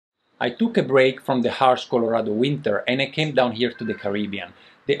I took a break from the harsh Colorado winter and I came down here to the Caribbean.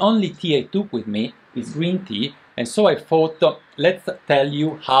 The only tea I took with me is green tea, and so I thought, let's tell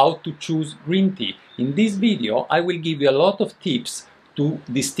you how to choose green tea. In this video I will give you a lot of tips to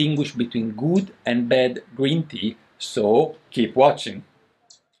distinguish between good and bad green tea, so keep watching.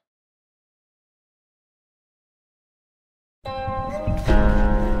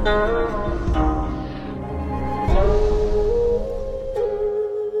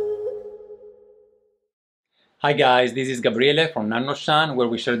 Hi guys, this is Gabriele from nannuoshan, where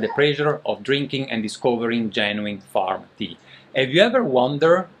we share the pleasure of drinking and discovering genuine farm tea. Have you ever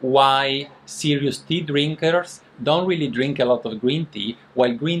wondered why serious tea drinkers don't really drink a lot of green tea,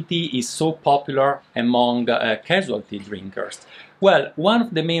 while green tea is so popular among casual tea drinkers? Well, one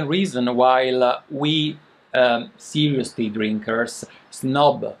of the main reasons why we serious tea drinkers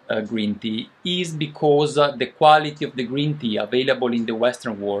snob green tea is because the quality of the green tea available in the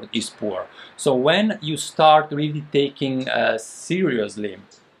Western world is poor. So when you start really taking seriously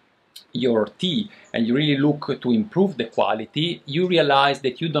your tea and you really look to improve the quality, you realize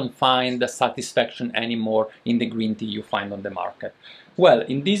that you don't find the satisfaction anymore in the green tea you find on the market. Well,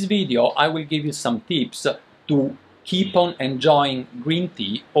 in this video I will give you some tips to keep on enjoying green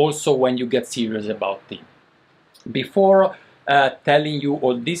tea also when you get serious about tea. Before telling you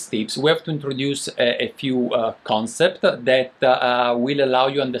all these tips, we have to introduce a few concepts that will allow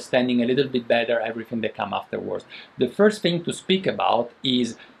you understanding a little bit better everything that comes afterwards. The first thing to speak about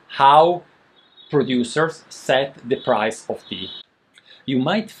is how producers set the price of tea. You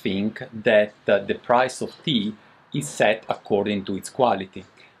might think that the price of tea is set according to its quality.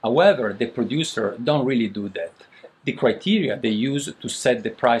 However, the producer don't really do that. The criteria they use to set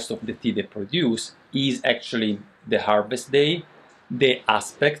the price of the tea they produce is actually the harvest day, the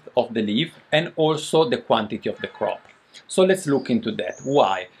aspect of the leaf, and also the quantity of the crop. So let's look into that.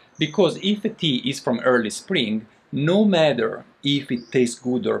 Why? Because if a tea is from early spring, no matter if it tastes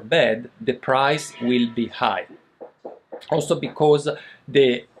good or bad, the price will be high. Also because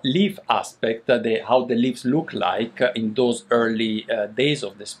the leaf aspect, how the leaves look like in those early days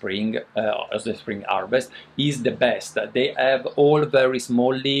of the spring harvest, is the best. They have all very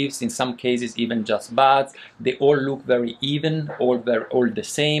small leaves, in some cases even just buds. They all look very even, all the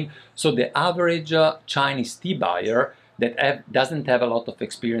same. So the average Chinese tea buyer that doesn't have a lot of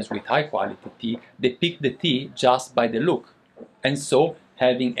experience with high quality tea, they pick the tea just by the look. And so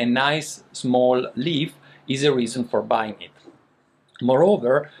having a nice small leaf is a reason for buying it.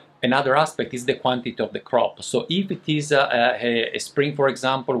 Moreover, another aspect is the quantity of the crop. So if it is a spring, for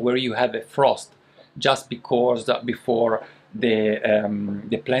example, where you have a frost just because before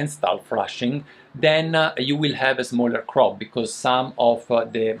the plants start flushing, then you will have a smaller crop because some of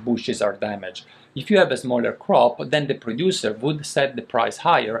the bushes are damaged. If you have a smaller crop, then the producer would set the price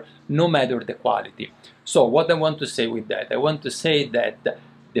higher no matter the quality. So what I want to say with that? I want to say that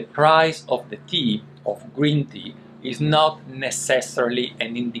the price of the tea, of green tea, is not necessarily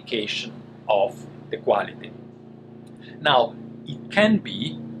an indication of the quality. Now, it can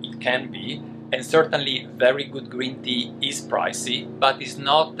be, and certainly very good green tea is pricey, but it's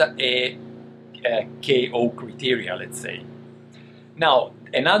not a KO criteria, let's say. Now,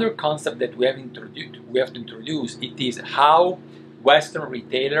 another concept that we have to introduce, it is how Western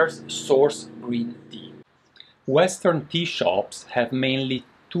retailers source green tea. Western tea shops have mainly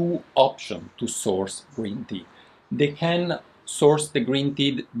two options to source green tea. They can source the green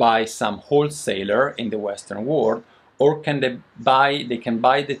tea by some wholesaler in the Western world, or they can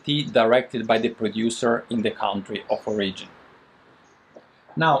buy the tea directly by the producer in the country of origin.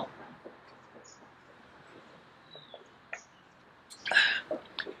 Now,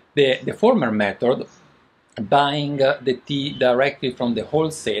 the former method, buying the tea directly from the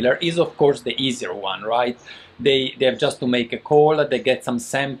wholesaler, is of course the easier one, right? They have just to make a call, they get some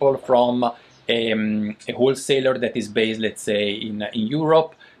sample from a wholesaler that is based, let's say, in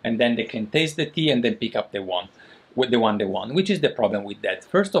Europe, and then they can taste the tea and then pick up the one they want. Which is the problem with that?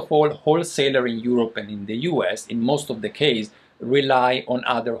 First of all, wholesaler in Europe and in the US, in most of the case, rely on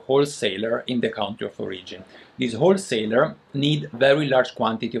other wholesaler in the country of origin. These wholesaler need very large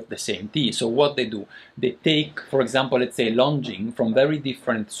quantity of the same tea. So what they do, they take, for example, let's say longing from very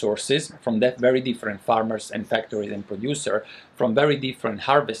different sources, from that very different farmers and factories and producer, from very different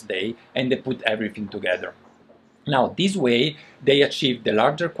harvest day, and they put everything together. Now, this way, they achieve the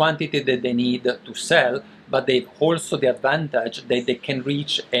larger quantity that they need to sell, but they have also the advantage that they can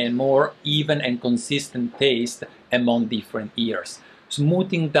reach a more even and consistent taste among different years,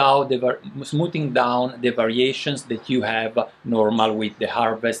 smoothing down the variations that you have normal with the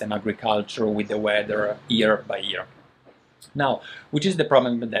harvest and agriculture, with the weather year by year. Now, which is the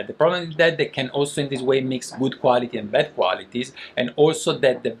problem with that? The problem is that they can also in this way mix good quality and bad qualities, and also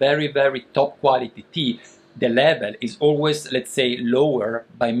that the very, very top quality tea, the level is always, let's say, lower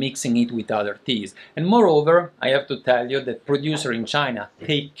by mixing it with other teas. And moreover, I have to tell you that producers in China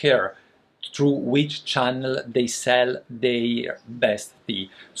take care through which channel they sell their best tea.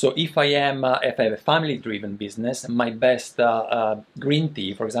 So if I have a family-driven business, my best green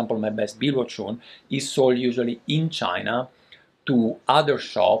tea, for example, my best bilwochun, is sold usually in China to other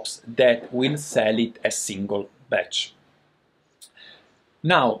shops that will sell it as single batch.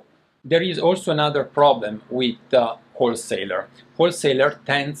 Now, there is also another problem with wholesaler. Wholesaler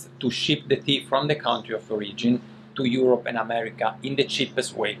tends to ship the tea from the country of origin to Europe and America in the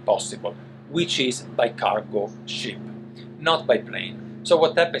cheapest way possible, which is by cargo ship, not by plane. So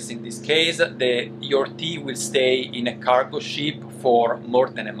what happens in this case, your tea will stay in a cargo ship for more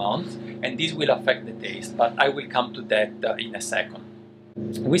than a month, and this will affect the taste, but I will come to that in a second.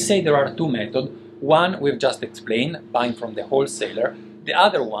 We say there are two methods. One we've just explained, buying from the wholesaler. The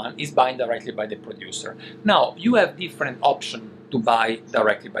other one is buying directly by the producer. Now, you have different options to buy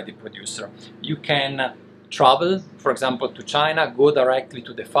directly by the producer. You can travel, for example, to China, go directly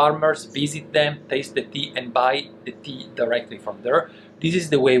to the farmers, visit them, taste the tea, and buy the tea directly from there. This is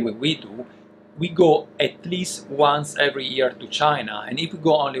the way we do. We go at least once every year to China, and if we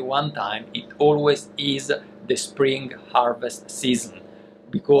go only one time, it always is the spring harvest season,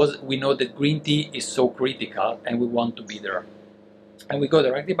 because we know that green tea is so critical and we want to be there. And we go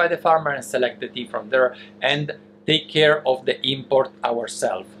directly by the farmer and select the tea from there and take care of the import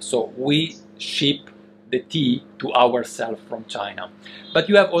ourselves. So we ship the tea to ourselves from China. But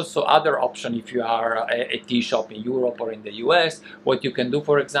you have also other options if you are a tea shop in Europe or in the US. What you can do,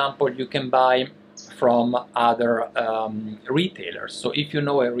 for example, you can buy from other retailers. So if you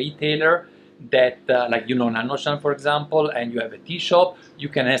know a retailer that, like you know nannuoshan, for example, and you have a tea shop, you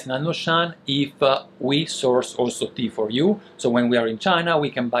can ask nannuoshan if we source also tea for you. So when we are in China,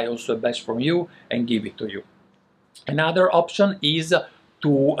 we can buy also a batch from you and give it to you. Another option is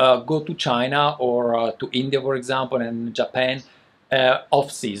to go to China or to India, for example, and Japan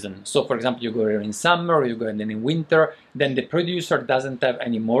off-season. So, for example, you go there in summer, or you go there in winter, then the producer doesn't have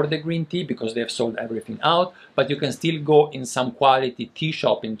any more the green tea because they've sold everything out, but you can still go in some quality tea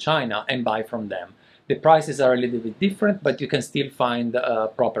shop in China and buy from them. The prices are a little bit different, but you can still find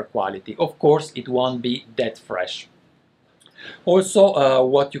proper quality. Of course, it won't be that fresh. Also,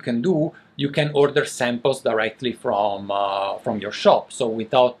 what you can do, you can order samples directly from your shop. So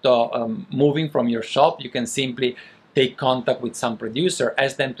without moving from your shop, you can simply take contact with some producer,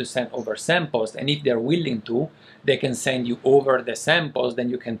 ask them to send over samples, and if they're willing to, they can send you over the samples, then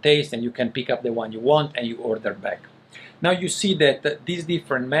you can taste and you can pick up the one you want and you order back. Now you see that these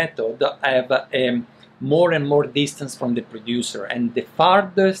different methods have more and more distance from the producer, and the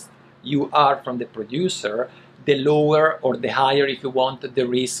farthest you are from the producer, the lower or the higher, if you want, the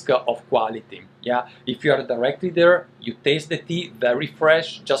risk of quality. Yeah, if you are directly there, you taste the tea very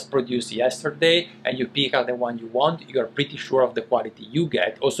fresh, just produced yesterday, and you pick out the one you want, you are pretty sure of the quality you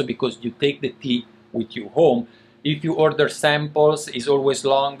get, also because you take the tea with you home. If you order samples, it's always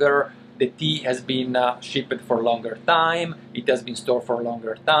longer. The tea has been shipped for a longer time, it has been stored for a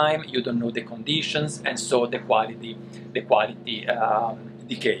longer time, you don't know the conditions, and so the quality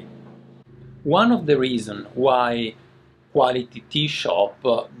decay. One of the reasons why quality tea shop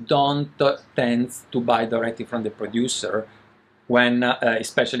don't tend to buy directly from the producer when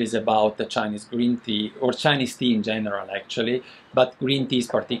especially it's about the Chinese green tea or Chinese tea in general actually, but green tea is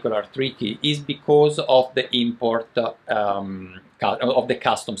particularly tricky, is because of the import of the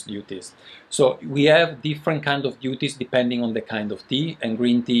customs duties. So we have different kind of duties depending on the kind of tea, and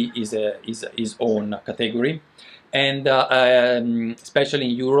green tea is its own category. And especially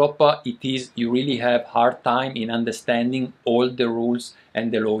in Europe, you really have hard time in understanding all the rules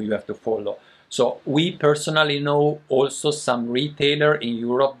and the law you have to follow. So we personally know also some retailer in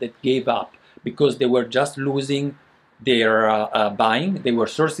Europe that gave up because they were just losing their buying. They were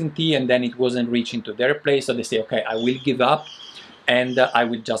sourcing tea and then it wasn't reaching to their place. So they say, okay, I will give up and I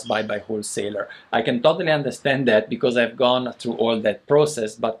will just buy by wholesaler. I can totally understand that because I've gone through all that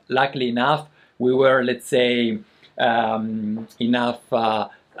process, but luckily enough, we were, let's say,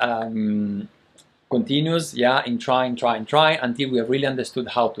 continuous, yeah, in try until we have really understood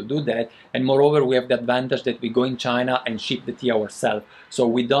how to do that. And moreover, we have the advantage that we go in China and ship the tea ourselves, so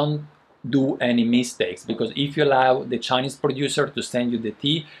we don't do any mistakes, because if you allow the Chinese producer to send you the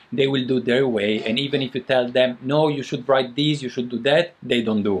tea, they will do their way, and even if you tell them, no, you should write this, you should do that, they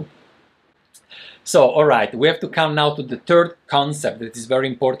don't do. So, all right, we have to come now to the third concept that is very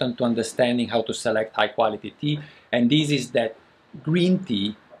important to understanding how to select high quality tea, and this is that green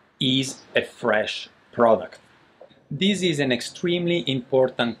tea is a fresh product. This is an extremely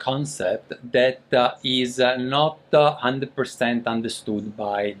important concept that is not 100% understood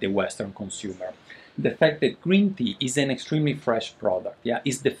by the Western consumer. The fact that green tea is an extremely fresh product, yeah,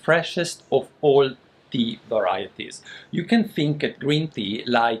 is the freshest of all tea varieties. You can think at green tea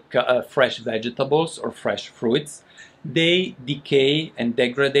like fresh vegetables or fresh fruits. They decay and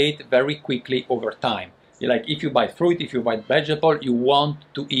degrade very quickly over time. Like if you buy fruit, if you buy vegetable, you want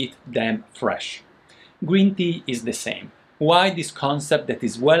to eat them fresh. Green tea is the same. Why this concept that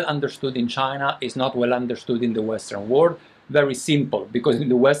is well understood in China is not well understood in the Western world? Very simple, because in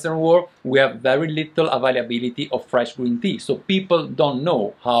the Western world we have very little availability of fresh green tea, so people don't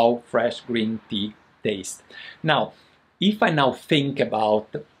know how fresh green tea tastes. Now, if I now think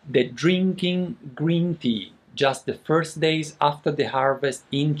about the drinking green tea just the first days after the harvest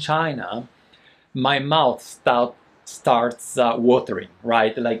in China, my mouth starts watering,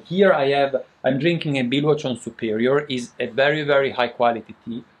 right? Like here I'm drinking a Biluochon Superior, is a very, very high quality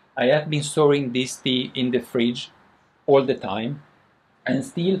tea. I have been storing this tea in the fridge all the time, and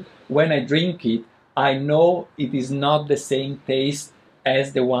still when I drink it, I know it is not the same taste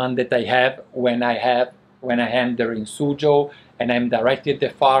as the one that I have when I am there in Suzhou and I'm directly at the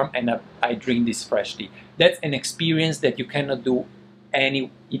farm and I drink this fresh tea. That's an experience that you cannot do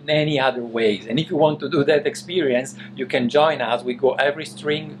in any other ways. And if you want to do that experience, you can join us. We go every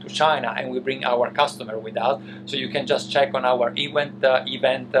spring to China and we bring our customer with us. So you can just check on our event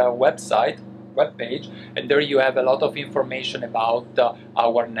webpage, and there you have a lot of information about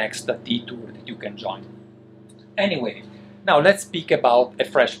our next tea tour that you can join. Anyway, now let's speak about a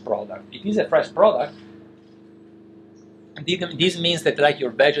fresh product. It is a fresh product. This means that like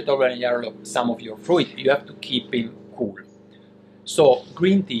your vegetable and some of your fruit, you have to keep them cool. So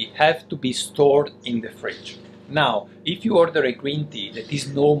green tea have to be stored in the fridge. Now, if you order a green tea that is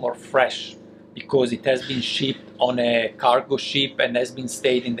no more fresh because it has been shipped on a cargo ship and has been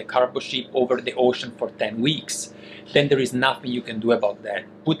stayed in the cargo ship over the ocean for 10 weeks, then there is nothing you can do about that.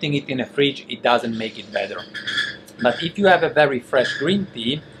 Putting it in a fridge, it doesn't make it better. But if you have a very fresh green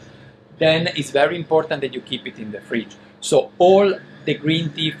tea, then it's very important that you keep it in the fridge. So all the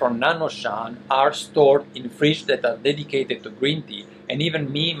green tea from nannuoshan are stored in fridge that are dedicated to green tea, and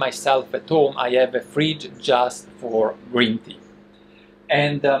even me, myself at home, I have a fridge just for green tea.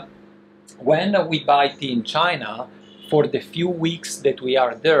 And when we buy tea in China, for the few weeks that we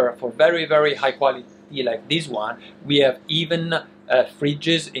are there, for very, very high quality tea like this one, we have even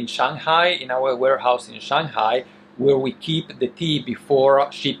fridges in Shanghai, in our warehouse in Shanghai, where we keep the tea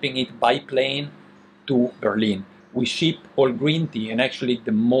before shipping it by plane to Berlin. We ship all green tea, and actually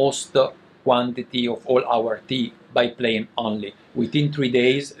the most quantity of all our tea by plane only. Within 3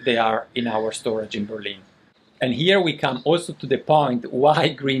 days they are in our storage in Berlin. And here we come also to the point why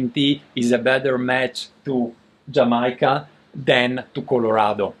green tea is a better match to Jamaica than to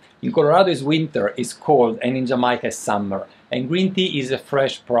Colorado. In Colorado is winter, it's cold, and in Jamaica is summer. And green tea is a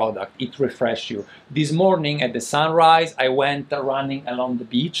fresh product, it refreshes you. This morning at the sunrise I went running along the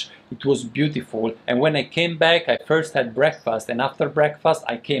beach, it was beautiful, and when I came back I first had breakfast, and after breakfast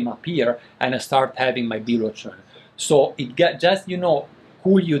I came up here and I started having my Biluochon. So it just, you know,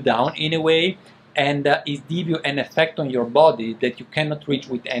 cool you down in a way, and it gives you an effect on your body that you cannot reach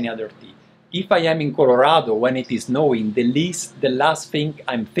with any other tea. If I am in Colorado when it is snowing, the last thing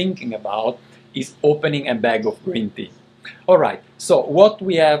I'm thinking about is opening a bag of green tea. Alright, so what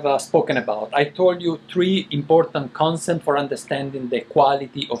we have spoken about. I told you 3 important concepts for understanding the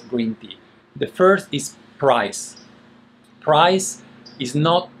quality of green tea. The first is price. Price is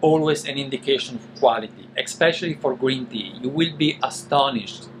not always an indication of quality, especially for green tea. You will be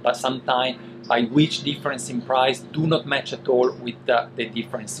astonished by sometimes by which difference in price do not match at all with the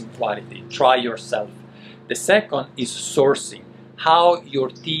difference in quality. Try yourself. The second is sourcing. How your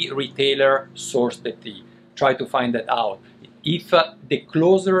tea retailer sourced the tea. Try to find that out. If the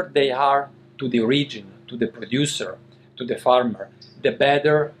closer they are to the origin, to the producer, to the farmer, the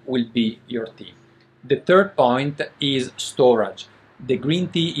better will be your tea. The third point is storage. The green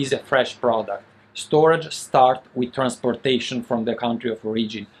tea is a fresh product. Storage starts with transportation from the country of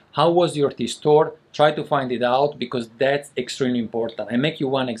origin. How was your tea stored? Try to find it out, because that's extremely important. I make you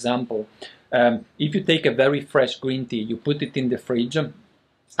one example. If you take a very fresh green tea, you put it in the fridge,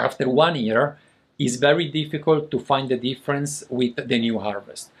 after 1 year, it's very difficult to find the difference with the new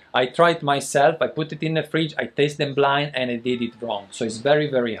harvest. I tried myself, I put it in the fridge, I taste them blind, and I did it wrong. So it's very,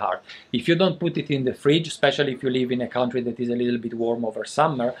 very hard. If you don't put it in the fridge, especially if you live in a country that is a little bit warm over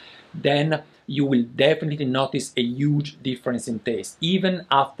summer, then you will definitely notice a huge difference in taste, even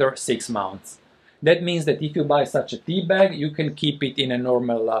after 6 months. That means that if you buy such a tea bag, you can keep it in a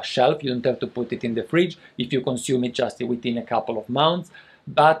normal shelf. You don't have to put it in the fridge if you consume it just within a couple of months.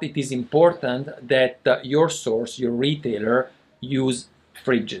 But it is important that your source, your retailer, use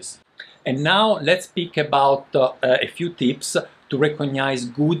fridges. And now let's speak about a few tips to recognize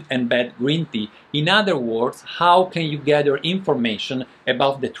good and bad green tea. In other words, how can you gather information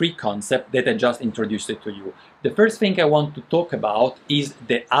about the three concepts that I just introduced to you? The first thing I want to talk about is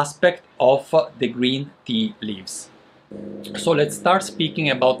the aspect of the green tea leaves. So let's start speaking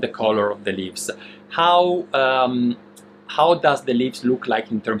about the color of the leaves. How does the leaves look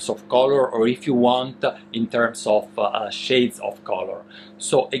like in terms of color, or if you want, in terms of shades of color?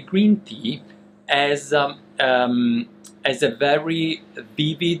 So a green tea has a very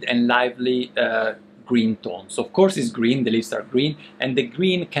vivid and lively green tone. So of course it's green, the leaves are green, and the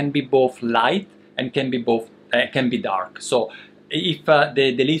green can be both light and can be dark. So if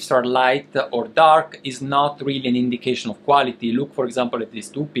the leaves are light or dark is not really an indication of quality. Look, for example, at these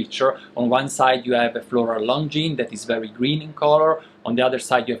two pictures. On one side you have a floral longine that is very green in color. On the other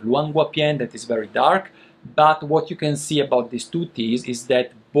side you have Luang Guapian that is very dark. But what you can see about these two teas is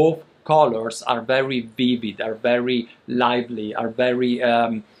that both colors are very vivid, are very lively, are very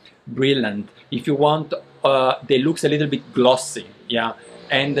brilliant. If you want, they look a little bit glossy, yeah.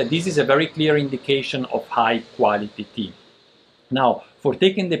 And this is a very clear indication of high quality tea. Now, for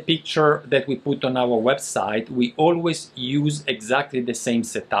taking the picture that we put on our website, we always use exactly the same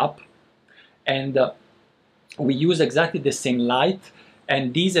setup, and we use exactly the same light,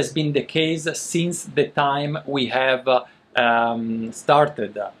 and this has been the case since the time we have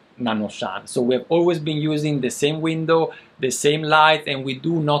started nannuoshan. So we have always been using the same window, the same light, and we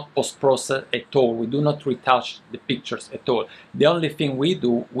do not post-process at all. We do not retouch the pictures at all. The only thing we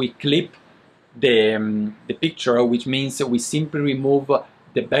do, we clip the picture, which means we simply remove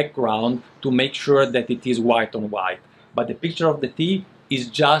the background to make sure that it is white on white. But the picture of the tea is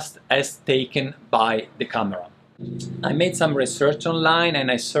just as taken by the camera. I made some research online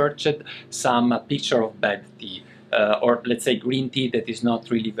and I searched some picture of bad tea, or let's say green tea that is not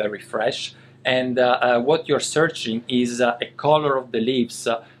really very fresh. And what you're searching is a color of the leaves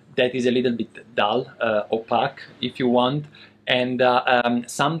that is a little bit dull, opaque if you want. And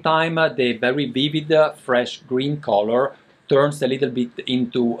sometimes the very vivid, fresh green color turns a little bit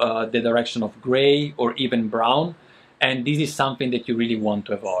into the direction of gray or even brown. And this is something that you really want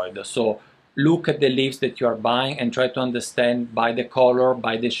to avoid. So look at the leaves that you are buying and try to understand by the color,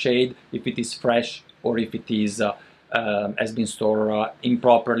 by the shade, if it is fresh or if it is has been stored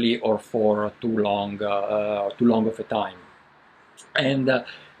improperly or for too long of a time. And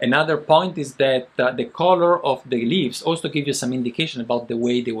another point is that the color of the leaves also gives you some indication about the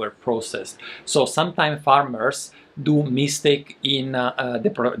way they were processed. So sometimes farmers do mistake in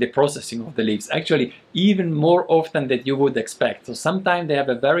the processing of the leaves, actually even more often than you would expect. So sometimes they have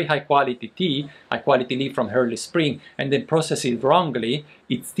a very high quality tea, high quality leaf from early spring, and then process it wrongly.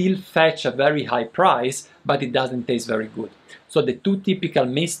 It still fetch a very high price, but it doesn't taste very good. So the two typical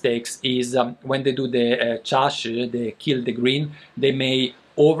mistakes is when they do the chashi, they kill the green, they may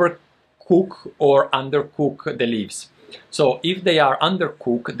overcook or undercook the leaves. So if they are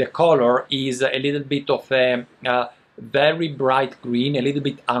undercooked, the color is a little bit of a very bright green, a little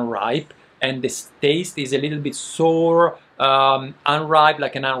bit unripe, and the taste is a little bit sour, unripe,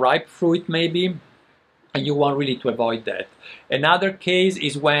 like an unripe fruit maybe, and you want really to avoid that. Another case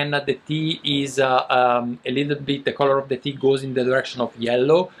is when the tea is a little bit, the color of the tea goes in the direction of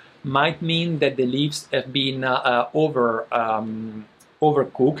yellow, might mean that the leaves have been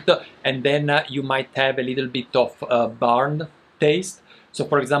overcooked, and then you might have a little bit of burned taste. So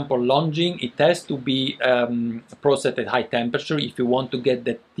for example, longing, it has to be processed at high temperature if you want to get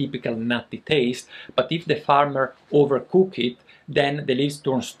the typical nutty taste, but if the farmer overcook it, then the leaves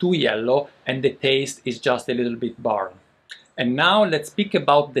turns too yellow and the taste is just a little bit burned. And now let's speak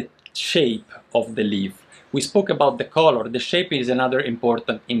about the shape of the leaf. We spoke about the color. The shape is another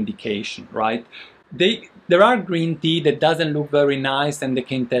important indication, right? There are green tea that doesn't look very nice and they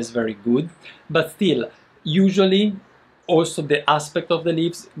can taste very good, but still, usually also the aspect of the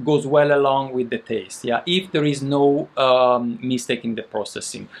leaves goes well along with the taste, yeah, if there is no mistake in the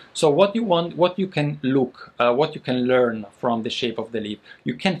processing. So what you can learn from the shape of the leaf,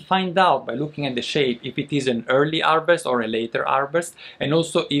 you can find out by looking at the shape if it is an early harvest or a later harvest, and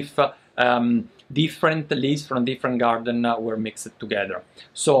also if different leaves from different garden were mixed together.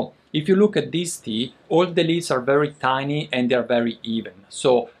 So if you look at this tea, all the leaves are very tiny and they are very even.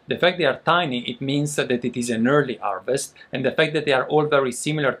 So the fact they are tiny, it means that it is an early harvest, and the fact that they are all very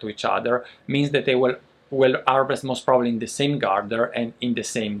similar to each other means that they will harvest most probably in the same garden and in the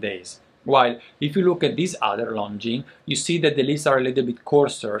same days. While if you look at this other Longines, you see that the leaves are a little bit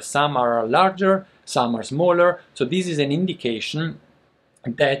coarser. Some are larger, some are smaller. So this is an indication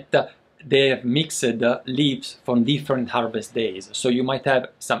that they have mixed leaves from different harvest days. So you might have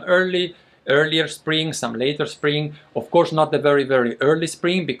some earlier spring, some later spring. Of course, not the very, very early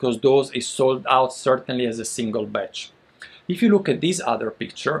spring, because those is sold out certainly as a single batch. If you look at this other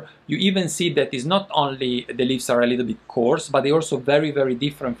picture, you even see that it's not only the leaves are a little bit coarse, but they're also very, very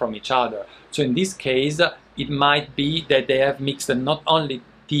different from each other. So in this case, it might be that they have mixed not only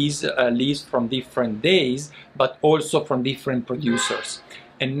these leaves from different days, but also from different producers.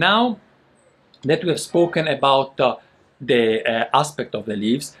 And now that we have spoken about the aspect of the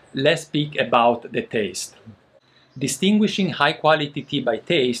leaves, let's speak about the taste. Distinguishing high quality tea by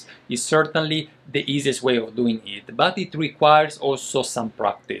taste is certainly the easiest way of doing it, but it requires also some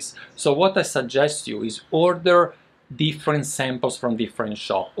practice. So what I suggest you is order different samples from different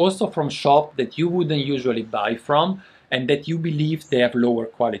shops, also from shops that you wouldn't usually buy from and that you believe they have lower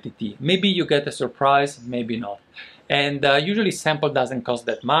quality tea. Maybe you get a surprise, maybe not. And usually sample doesn't cost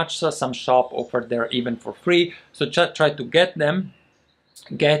that much, so some shops offer them even for free, so just try to get them.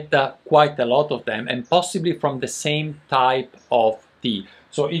 Get quite a lot of them, and possibly from the same type of tea.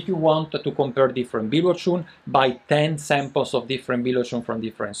 So if you want to compare different bilotun, buy 10 samples of different bilotun from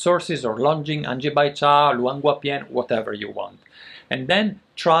different sources, or Longines, Anji Bai Cha, Luang Guapian, whatever you want. And then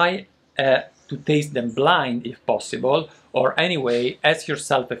try to taste them blind if possible, or anyway, ask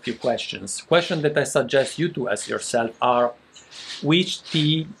yourself a few questions. Questions that I suggest you to ask yourself are: which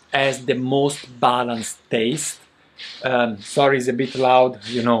tea has the most balanced taste? Sorry, it's a bit loud,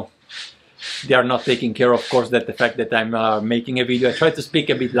 you know, they are not taking care, of course, that the fact that I'm making a video. I try to speak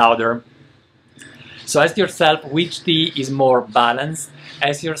a bit louder. So ask yourself which tea is more balanced.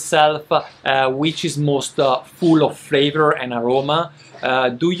 Ask yourself which is most full of flavor and aroma.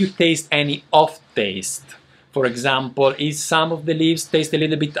 Do you taste any off taste? For example, is some of the leaves taste a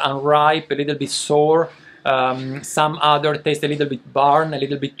little bit unripe, a little bit sour? Some other taste a little bit burnt, a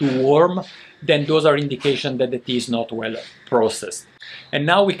little bit too warm, then those are indications that the tea is not well processed. And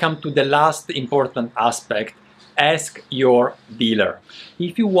now we come to the last important aspect: ask your dealer.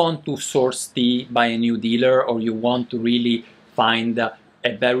 If you want to source tea by a new dealer, or you want to really find a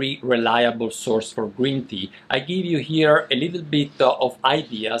very reliable source for green tea, I give you here a little bit of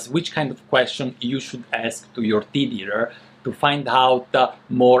ideas which kind of question you should ask to your tea dealer to find out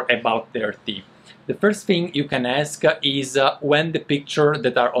more about their tea. The first thing you can ask is when the pictures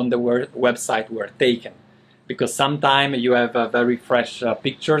that are on the website were taken, because sometimes you have very fresh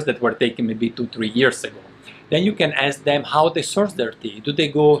pictures that were taken maybe 2-3 years ago. Then you can ask them how they source their tea. Do they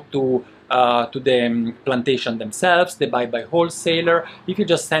go to the plantation themselves? They buy by wholesaler? If you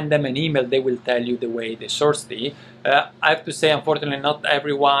just send them an email, they will tell you the way they source tea. I have to say, unfortunately, not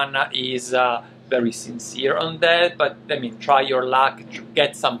everyone is very sincere on that, but I mean, try your luck,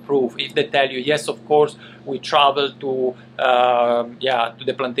 get some proof. If they tell you, yes, of course, we travel to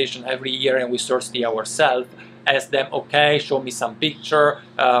the plantation every year and we source tea ourselves, ask them, okay, show me some picture,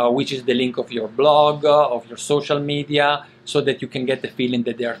 which is the link of your blog, of your social media, so that you can get the feeling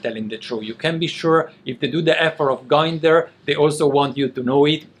that they are telling the truth. You can be sure if they do the effort of going there, they also want you to know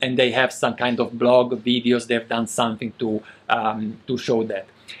it, and they have some kind of blog, videos, they've done something to show that.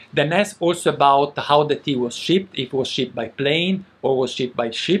 Then ask also about how the tea was shipped, if it was shipped by plane or was shipped by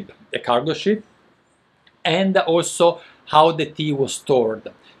ship, a cargo ship, and also how the tea was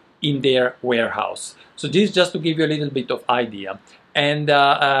stored in their warehouse. So this is just to give you a little bit of idea. And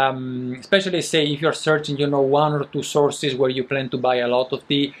especially say if you're searching, you know, 1 or 2 sources where you plan to buy a lot of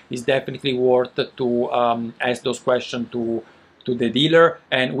tea, it's definitely worth to ask those questions to the dealer,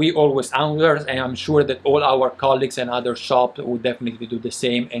 and we always answer, and I'm sure that all our colleagues and other shops will definitely do the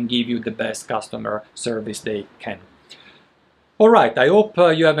same and give you the best customer service they can. Alright, I hope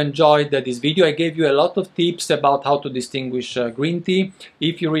you have enjoyed this video. I gave you a lot of tips about how to distinguish green tea.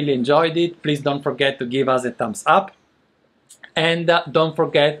 If you really enjoyed it, please don't forget to give us a thumbs up, and don't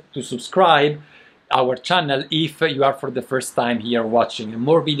forget to subscribe our channel if you are for the first time here watching.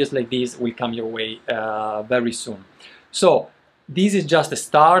 More videos like this will come your way very soon. So this is just a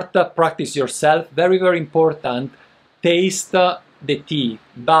start. Practice yourself. Very, very important. Taste the tea.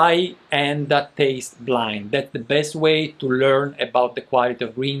 Buy and taste blind. That's the best way to learn about the quality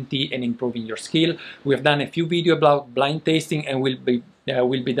of green tea and improving your skill. We have done a few videos about blind tasting, and will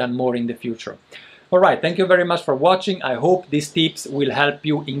be done more in the future. Alright, thank you very much for watching. I hope these tips will help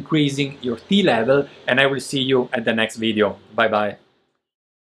you increasing your tea level, and I will see you at the next video. Bye bye.